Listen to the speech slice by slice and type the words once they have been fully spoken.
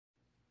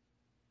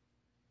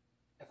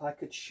if I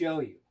could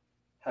show you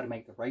how to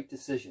make the right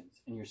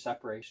decisions in your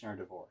separation or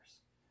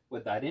divorce?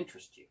 Would that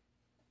interest you?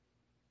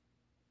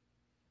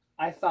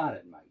 I thought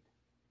it might.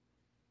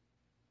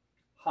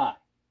 Hi,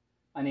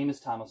 my name is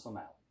Thomas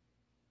O'Malley.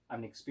 I'm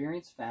an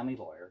experienced family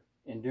lawyer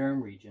in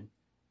Durham Region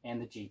and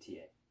the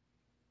GTA.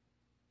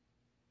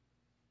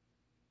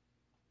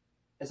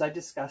 As I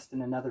discussed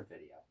in another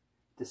video,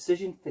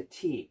 decision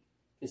fatigue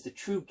is the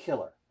true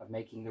killer of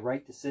making the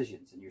right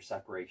decisions in your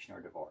separation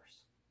or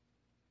divorce.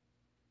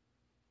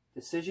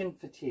 Decision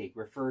fatigue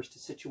refers to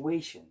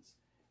situations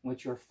in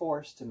which you're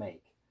forced to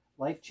make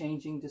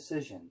life-changing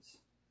decisions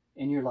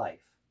in your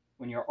life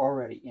when you're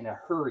already in a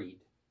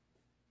hurried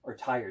or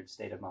tired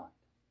state of mind.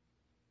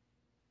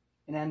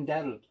 And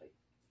undoubtedly,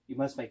 you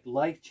must make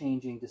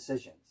life-changing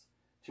decisions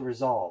to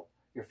resolve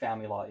your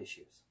family law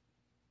issues.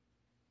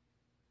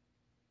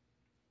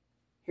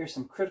 Here's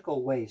some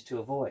critical ways to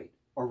avoid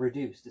or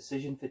reduce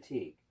decision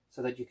fatigue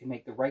so that you can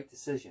make the right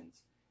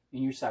decisions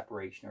in your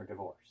separation or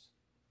divorce.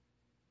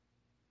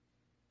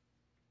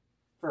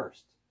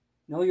 First,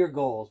 know your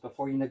goals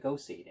before you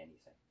negotiate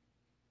anything.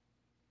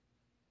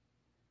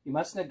 You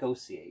must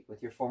negotiate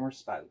with your former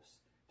spouse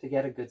to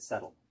get a good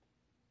settlement.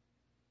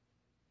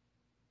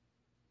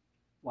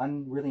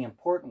 One really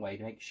important way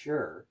to make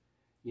sure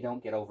you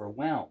don't get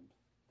overwhelmed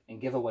and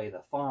give away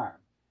the farm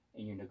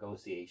in your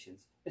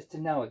negotiations is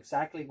to know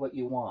exactly what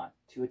you want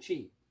to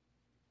achieve.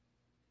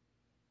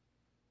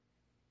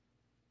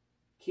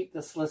 Keep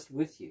this list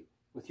with you,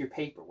 with your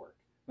paperwork,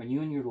 when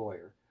you and your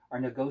lawyer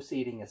are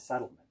negotiating a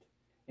settlement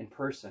in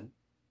person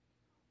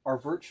or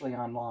virtually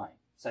online,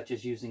 such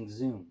as using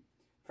Zoom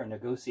for a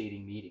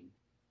negotiating meeting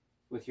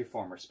with your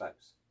former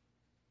spouse.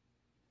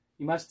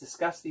 You must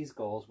discuss these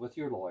goals with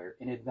your lawyer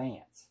in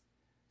advance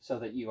so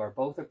that you are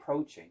both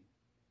approaching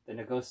the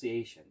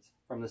negotiations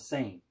from the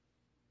same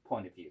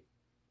point of view.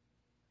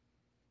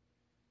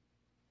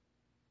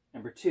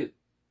 Number 2,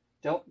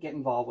 don't get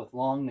involved with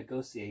long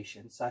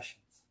negotiation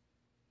sessions.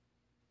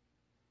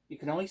 You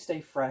can only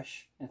stay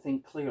fresh and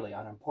think clearly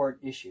on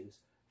important issues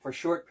for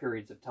short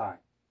periods of time.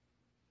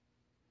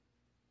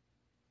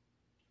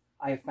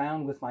 I have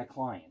found with my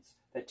clients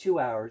that 2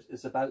 hours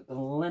is about the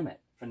limit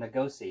for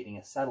negotiating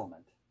a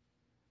settlement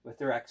with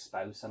their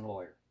ex-spouse and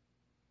lawyer.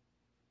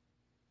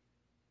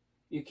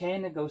 You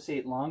can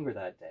negotiate longer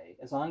that day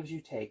as long as you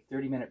take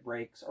 30-minute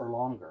breaks or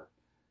longer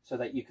so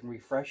that you can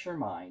refresh your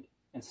mind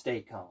and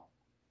stay calm.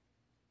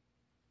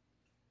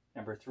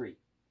 Number 3,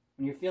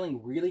 when you're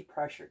feeling really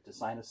pressured to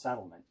sign a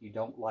settlement you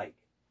don't like,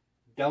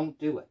 don't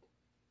do it.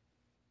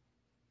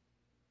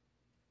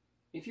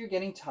 If you're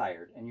getting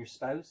tired and your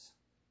spouse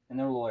and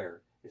their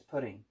lawyer is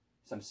putting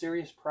some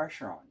serious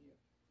pressure on you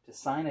to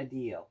sign a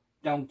deal,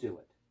 don't do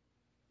it.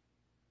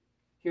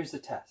 Here's the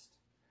test.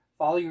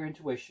 Follow your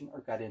intuition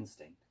or gut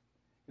instinct.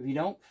 If you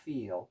don't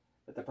feel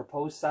that the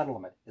proposed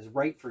settlement is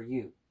right for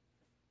you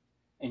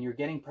and you're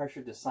getting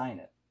pressured to sign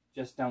it,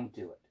 just don't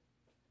do it.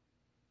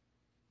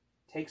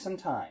 Take some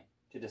time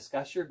to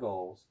discuss your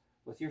goals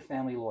with your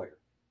family lawyer.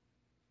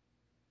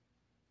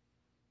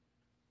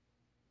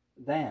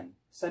 Then,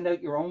 send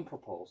out your own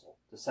proposal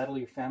to settle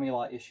your family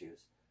law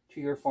issues to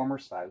your former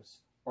spouse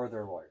or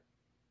their lawyer.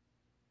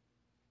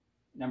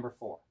 Number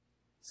 4,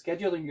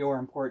 schedule your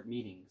important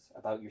meetings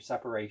about your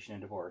separation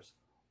and divorce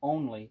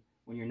only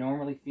when you're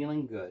normally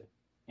feeling good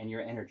and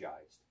you're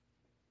energized.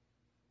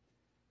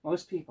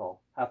 Most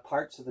people have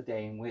parts of the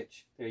day in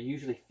which they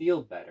usually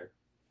feel better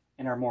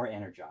and are more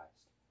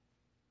energized.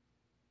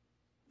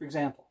 For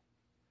example,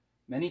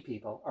 many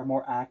people are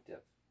more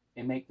active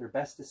and make their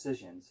best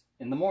decisions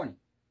in the morning.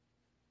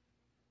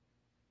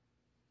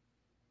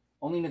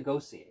 Only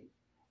negotiate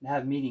and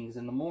have meetings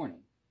in the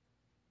morning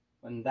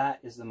when that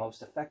is the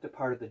most effective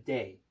part of the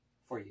day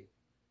for you.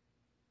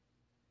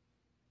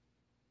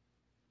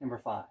 Number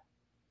 5,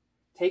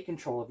 take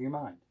control of your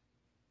mind.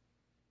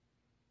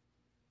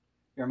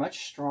 You're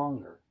much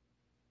stronger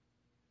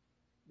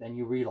than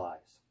you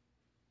realize.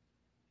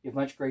 You have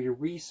much greater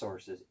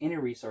resources, inner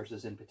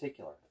resources in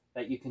particular,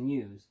 that you can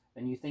use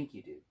than you think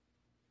you do.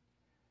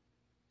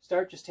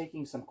 Start just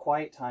taking some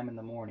quiet time in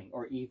the morning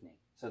or evening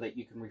so that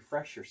you can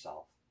refresh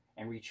yourself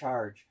and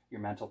recharge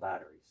your mental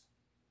batteries.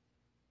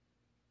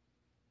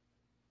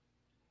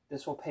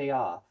 This will pay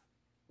off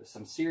with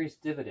some serious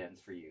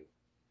dividends for you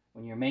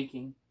when you're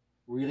making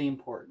really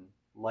important,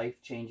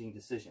 life-changing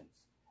decisions,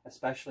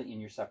 especially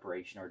in your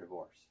separation or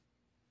divorce.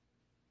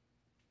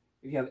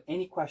 If you have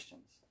any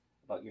questions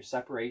about your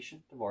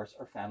separation, divorce,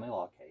 or family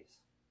law case,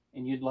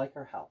 and you'd like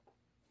our help,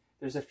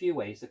 there's a few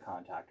ways to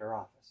contact our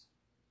office.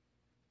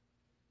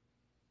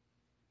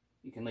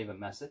 You can leave a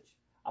message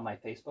on my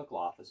Facebook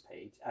Law Office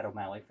page at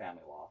O'Malley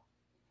Family Law.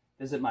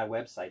 Visit my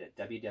website at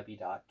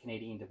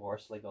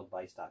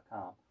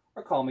www.canadiandivorcelegalaladvice.com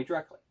or call me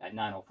directly at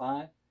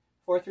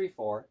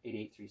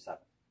 905-434-8837.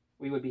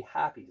 We would be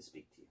happy to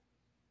speak to you.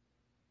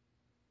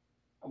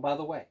 Oh, by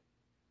the way,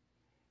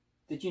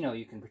 did you know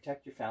you can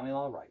protect your family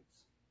law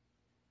rights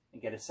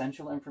and get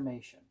essential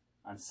information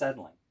on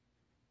settling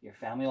your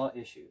family law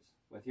issues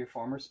with your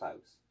former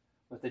spouse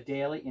with the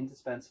daily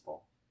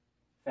indispensable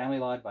family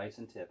law advice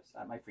and tips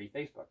at my free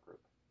Facebook group?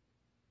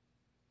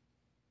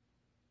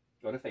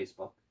 go to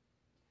Facebook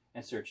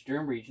and search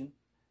Durham Region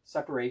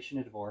Separation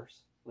and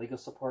Divorce Legal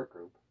Support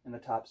Group in the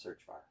top search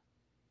bar.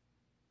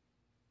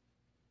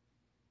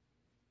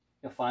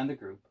 You'll find the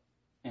group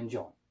and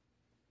join.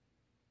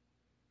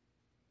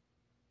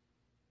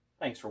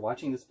 Thanks for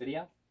watching this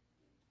video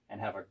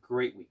and have a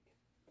great week.